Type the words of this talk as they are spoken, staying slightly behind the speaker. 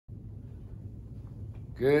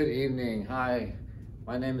Good evening. Hi,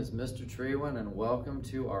 my name is Mr. Trewen and welcome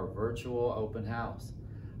to our virtual open house.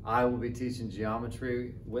 I will be teaching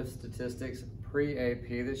geometry with statistics pre-AP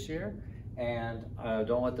this year, and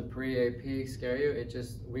don't let the pre-AP scare you.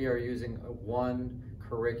 We are using one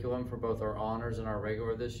curriculum for both our honors and our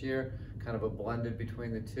regular this year, kind of a blended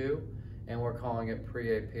between the two, and we're calling it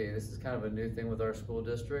pre-AP. This is kind of a new thing with our school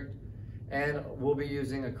district, and we'll be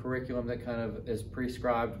using a curriculum that kind of is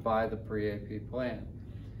prescribed by the pre-AP plan.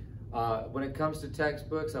 When it comes to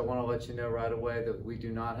textbooks, I want to let you know right away that we do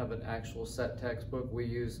not have an actual set textbook. We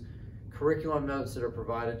use curriculum notes that are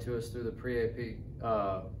provided to us through the pre-AP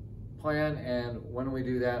plan, and when we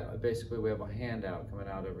do that, basically we have a handout coming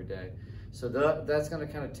out every day. So that's going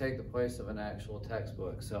to kind of take the place of an actual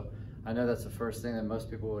textbook. So I know that's the first thing that most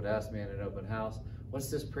people would ask me in an open house. What's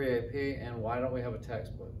this pre-AP and why don't we have a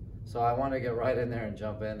textbook? So I want to get right in there and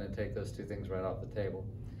jump in and take those two things right off the table.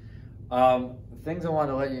 Things I want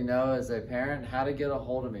to let you know as a parent, how to get a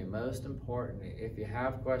hold of me. Most importantly, if you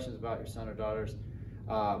have questions about your son or daughter's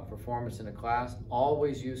performance in a class,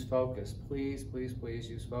 always use Focus. Please, please, please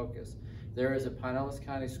use Focus. There is a Pinellas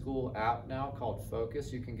County School app now called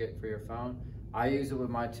Focus you can get for your phone. I use it with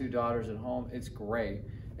my two daughters at home. It's great.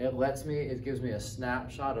 It gives me a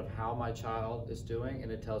snapshot of how my child is doing,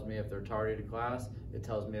 and it tells me if they're tardy to class, it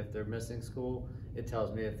tells me if they're missing school, it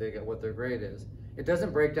tells me if they get what their grade is. It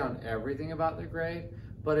doesn't break down everything about their grade,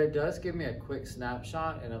 but it does give me a quick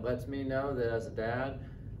snapshot, and it lets me know that as a dad,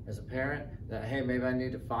 as a parent, that hey, maybe I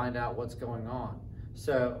need to find out what's going on.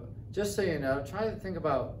 So just so you know, try to think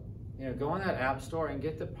about, go on that app store and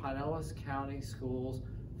get the Pinellas County Schools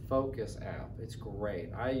Focus app. It's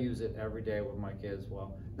great. I use it every day with my kids.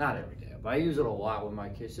 Well, not every day, but I use it a lot with my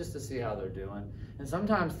kids just to see how they're doing. And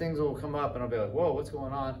sometimes things will come up and I'll be like, whoa, what's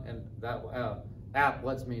going on? And that app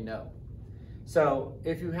lets me know. So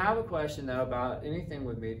if you have a question though about anything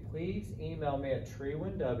with me, please email me at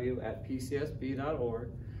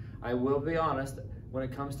trewenw@pcsb.org. I will be honest, when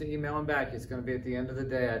it comes to emailing back, it's going to be at the end of the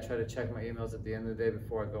day. I try to check my emails at the end of the day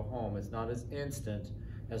before I go home. It's not as instant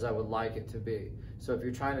as I would like it to be. So if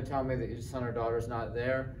you're trying to tell me that your son or daughter's not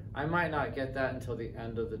there, I might not get that until the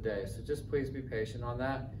end of the day. So just please be patient on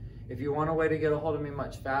that. If you want a way to get a hold of me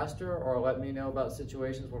much faster or let me know about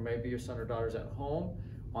situations where maybe your son or daughter's at home,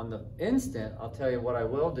 on the instant, I'll tell you what I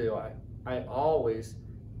will do. I always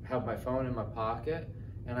have my phone in my pocket,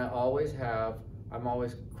 and I'm always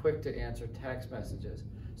quick to answer text messages.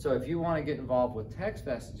 So if you want to get involved with text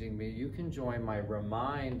messaging me, you can join my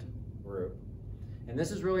Remind group. And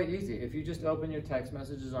this is really easy. If you just open your text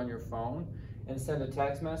messages on your phone and send a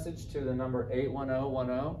text message to the number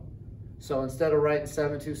 81010, so instead of writing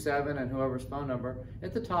 727 and whoever's phone number,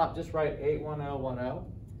 at the top just write 81010.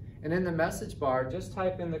 And in the message bar, just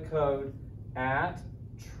type in the code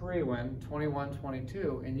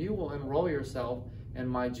 @Trewen2122, and you will enroll yourself in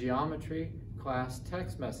my geometry class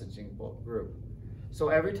text messaging group. So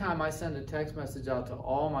every time I send a text message out to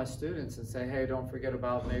all my students and say, hey, don't forget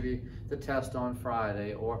about maybe the test on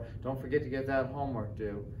Friday, or don't forget to get that homework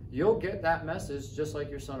due, you'll get that message just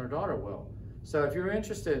like your son or daughter will. So if you're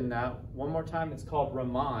interested in that, one more time, it's called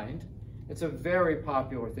Remind. It's a very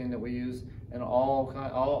popular thing that we use in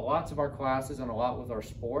lots of our classes and a lot with our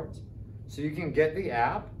sports. So you can get the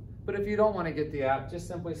app, but if you don't want to get the app, just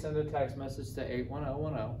simply send a text message to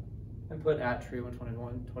 81010 and put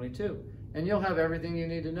 @Trewen2122. And you'll have everything you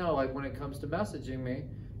need to know. Like when it comes to messaging me,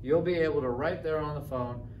 you'll be able to right there on the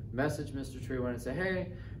phone, message Mr. Trewen and say,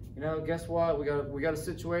 hey, guess what? We got a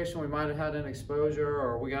situation. We might have had an exposure,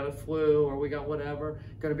 or we got a flu, or we got whatever.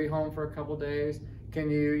 Going to be home for a couple days. Can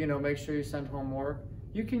you, make sure you send homework?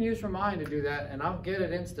 You can use Remind to do that, and I'll get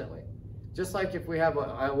it instantly. Just like if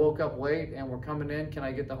I woke up late and we're coming in, can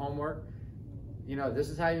I get the homework? This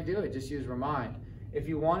is how you do it. Just use Remind. If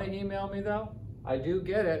you want to email me though, I do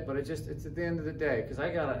get it, but it's at the end of the day, because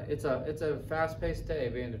it's a fast-paced day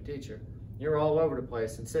being a teacher. You're all over the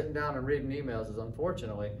place, and sitting down and reading emails is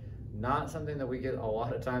unfortunately not something that we get a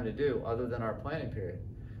lot of time to do other than our planning period.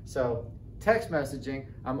 So text messaging,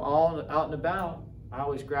 I'm all out and about, I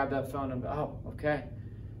always grab that phone and oh, okay.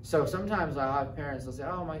 So sometimes I'll have parents, they'll say,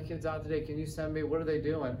 oh, my kid's out today, can you send me, what are they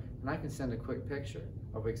doing? And I can send a quick picture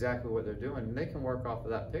of exactly what they're doing, and they can work off of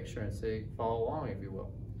that picture and say, follow along if you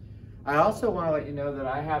will. I also want to let you know that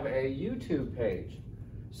I have a YouTube page.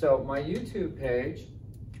 So my YouTube page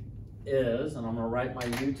is, and I'm going to write my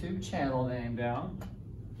YouTube channel name down.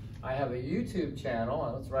 I have a YouTube channel,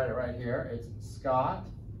 and let's write it right here. It's Scott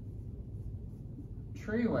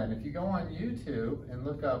Trewen. If you go on YouTube and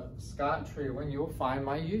look up Scott Trewen, you'll find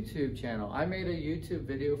my YouTube channel. I made a YouTube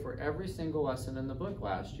video for every single lesson in the book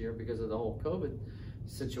last year because of the whole COVID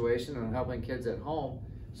situation and helping kids at home.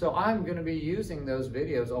 So I'm going to be using those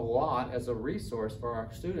videos a lot as a resource for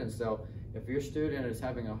our students. So if your student is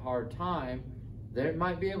having a hard time, they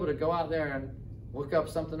might be able to go out there and look up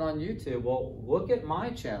something on YouTube. Well, look at my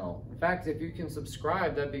channel. In fact, if you can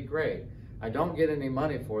subscribe, that'd be great. I don't get any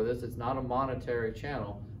money for this. It's not a monetary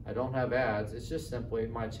channel. I don't have ads. It's just simply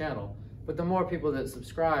my channel. But the more people that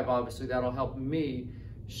subscribe, obviously that'll help me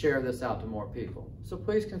share this out to more people. So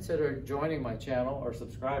please consider joining my channel or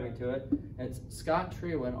subscribing to it. It's Scott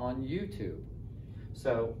Trewin on YouTube.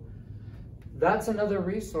 So that's another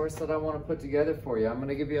resource that I want to put together for you. I'm going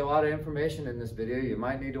to give you a lot of information in this video. You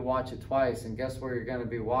might need to watch it twice, and guess where you're going to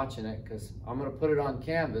be watching it, because I'm going to put it on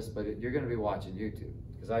Canvas, but you're going to be watching YouTube,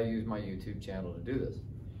 because I use my YouTube channel to do this.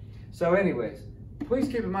 So anyways, please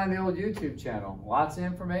keep in mind the old YouTube channel. Lots of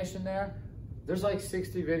information there. There's like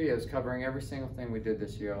 60 videos covering every single thing we did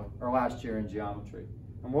this year or last year in geometry.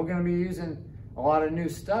 And we're going to be using a lot of new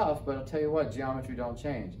stuff, but I'll tell you what, geometry don't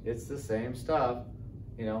change. It's the same stuff.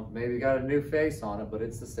 You know, maybe got a new face on it, but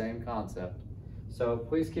it's the same concept. So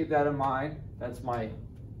please keep that in mind. That's my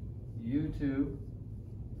YouTube.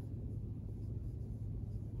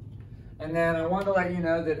 And then I want to let you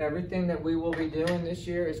know that everything that we will be doing this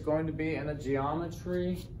year is going to be in a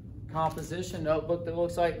geometry composition notebook that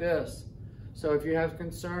looks like this. So if you have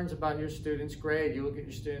concerns about your student's grade, you look at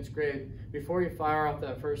your student's grade, before you fire off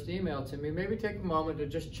that first email to me, maybe take a moment to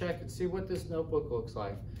just check and see what this notebook looks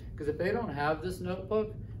like. Because if they don't have this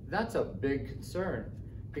notebook, that's a big concern.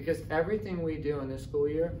 Because everything we do in this school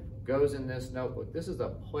year goes in this notebook. This is a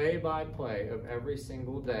play-by-play of every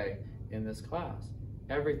single day in this class.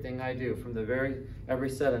 Everything I do, from every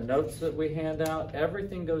set of notes that we hand out,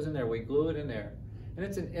 everything goes in there. We glue it in there. And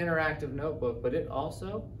it's an interactive notebook, but it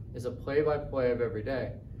also is a play-by-play of every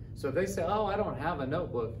day. So if they say, oh, I don't have a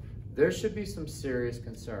notebook, there should be some serious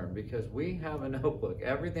concern, because we have a notebook.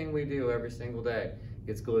 Everything we do every single day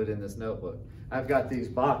gets glued in this notebook. I've got these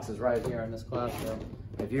boxes right here in this classroom.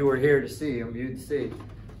 If you were here to see them, you'd see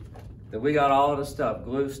that we got all of the stuff,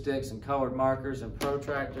 glue sticks and colored markers and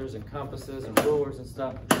protractors and compasses and rulers and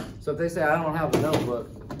stuff. So if they say, I don't have a notebook,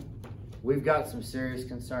 we've got some serious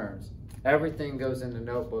concerns. Everything goes in the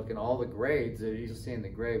notebook, and all the grades that you see in the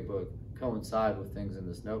grade book coincide with things in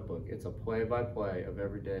this notebook. It's a play-by-play of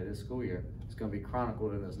every day of this school year. It's going to be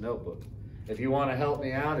chronicled in this notebook. If you want to help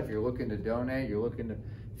me out, if you're looking to donate, you're looking to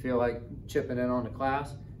feel like chipping in on the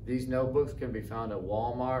class, these notebooks can be found at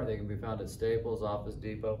Walmart. They can be found at Staples, Office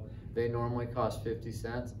Depot. They normally cost 50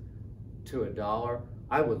 cents to $1.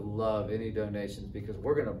 I would love any donations, because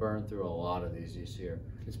we're going to burn through a lot of these this year.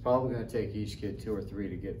 It's probably going to take each kid 2 or 3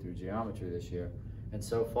 to get through geometry this year. And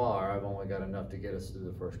so far, I've only got enough to get us through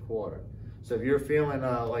the first quarter. So if you're feeling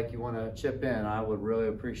like you want to chip in, I would really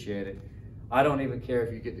appreciate it. I don't even care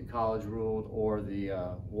if you get the college ruled or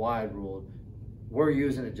the wide ruled. We're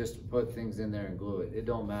using it just to put things in there and glue it. It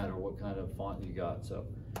don't matter what kind of font you got. So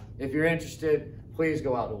if you're interested, please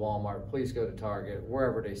go out to Walmart. Please go to Target,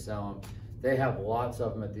 wherever they sell them. They have lots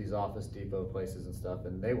of them at these Office Depot places and stuff,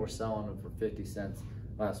 and they were selling them for 50 cents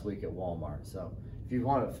last week at Walmart. So if you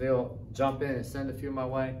want to jump in and send a few my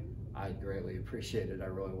way, I'd greatly appreciate it. I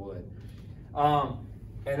really would.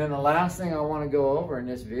 And then the last thing I want to go over in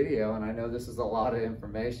this video, and I know this is a lot of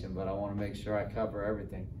information, but I want to make sure I cover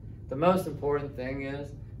everything. The most important thing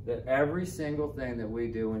is that every single thing that we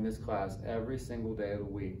do in this class, every single day of the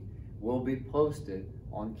week, will be posted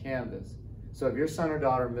on Canvas. So if your son or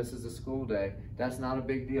daughter misses a school day, that's not a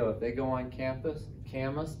big deal. If they go on Canvas,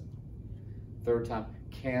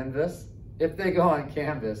 if they go on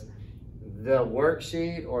Canvas, the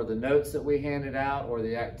worksheet or the notes that we handed out or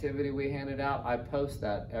the activity we handed out, I post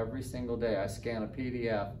that every single day. I scan a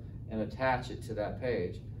PDF and attach it to that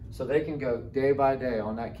page. So they can go day by day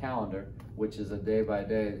on that calendar, which is a day by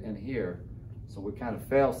day in here. So we kind of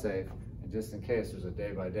fail safe. Just in case there's a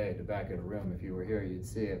day by day at the back of the room, if you were here, you'd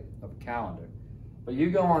see it, of a calendar. But you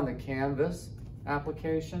go on the Canvas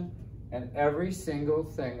application, and every single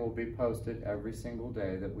thing will be posted every single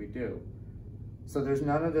day that we do. So there's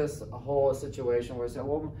none of this whole situation where I say,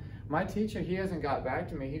 well, my teacher, he hasn't got back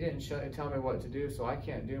to me. He didn't tell me what to do, so I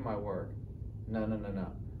can't do my work. No, no, no, no.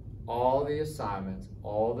 All the assignments,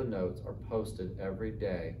 all the notes are posted every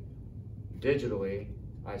day digitally.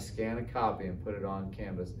 I scan a copy and put it on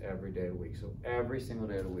Canvas every day of the week. So every single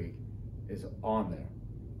day of the week is on there.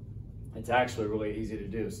 It's actually really easy to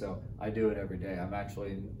do, so I do it every day. I'm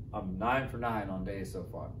 9 for 9 on days so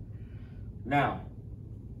far. Now,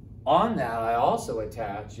 on that, I also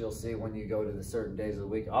attach, you'll see when you go to the certain days of the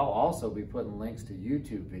week, I'll also be putting links to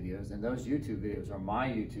YouTube videos, and those YouTube videos are my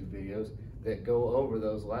YouTube videos that go over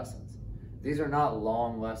those lessons. These are not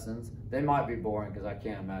long lessons. They might be boring because I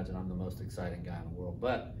can't imagine I'm the most exciting guy in the world,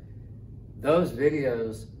 but those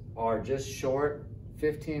videos are just short,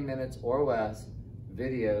 15 minutes or less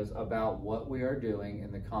videos about what we are doing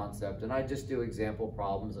in the concept. And I just do example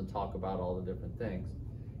problems and talk about all the different things.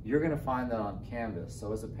 You're gonna find that on Canvas.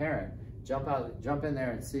 So as a parent, jump in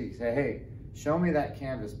there and see, say, hey, show me that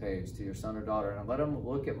Canvas page to your son or daughter and let them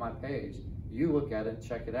look at my page. You look at it,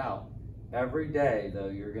 check it out. Every day though,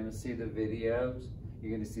 you're gonna see the videos,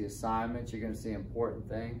 you're gonna see assignments, you're gonna see important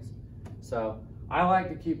things. So I like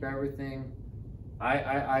to keep everything,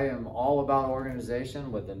 I am all about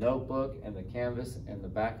organization with the notebook and the Canvas in the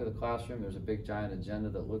back of the classroom. There's a big giant agenda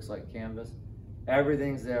that looks like Canvas.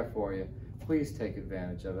 Everything's there for you. Please take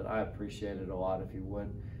advantage of it. I appreciate it a lot if you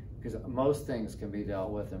would, because most things can be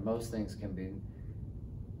dealt with and most things can be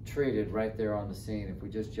treated right there on the scene if we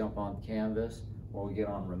just jump on Canvas or we get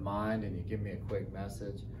on Remind and you give me a quick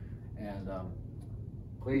message. And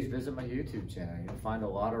please visit my YouTube channel. You'll find a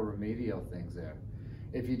lot of remedial things there.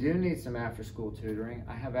 If you do need some after-school tutoring,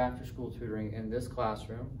 I have after-school tutoring in this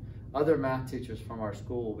classroom. Other math teachers from our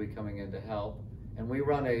school will be coming in to help. And we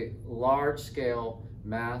run a large-scale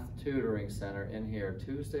math tutoring center in here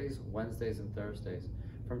Tuesdays, Wednesdays, and Thursdays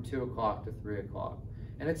from 2 o'clock to 3 o'clock.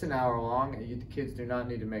 And it's an hour long. The kids do not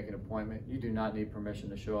need to make an appointment. You do not need permission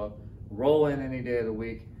to show up. Roll in any day of the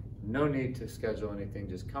week. No need to schedule anything.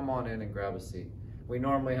 Just come on in and grab a seat. We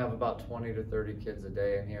normally have about 20 to 30 kids a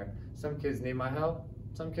day in here. Some kids need my help.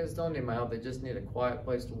 Some kids don't need my help. They just need a quiet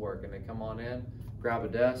place to work, and they come on in, grab a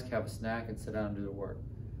desk, have a snack, and sit down and do their work.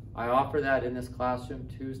 I offer that in this classroom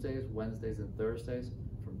Tuesdays, Wednesdays, and Thursdays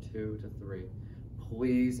from 2 to 3.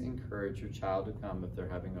 Please encourage your child to come if they're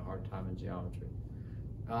having a hard time in geometry.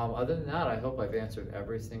 Other than that, I hope I've answered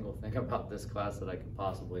every single thing about this class that I could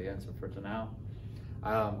possibly answer for now.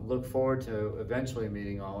 Look forward to eventually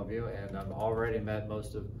meeting all of you, and I've already met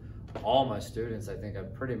most of all my students. I think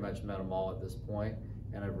I've pretty much met them all at this point,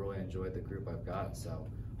 and I've really enjoyed the group I've got. So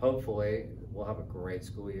hopefully we'll have a great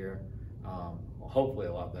school year. Hopefully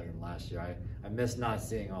a lot better than last year. I missed not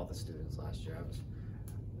seeing all the students last year.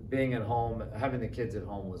 Being at home, having the kids at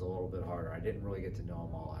home was a little bit harder. I didn't really get to know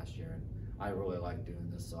them all last year, and I really like doing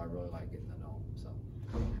this, so I really like getting to know them. So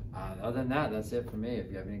other than that, that's it for me.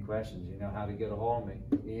 If you have any questions, you know how to get a hold of me.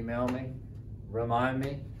 Email me, remind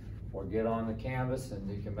me, or get on the Canvas and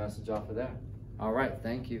you can message off of there. All right,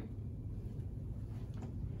 thank you.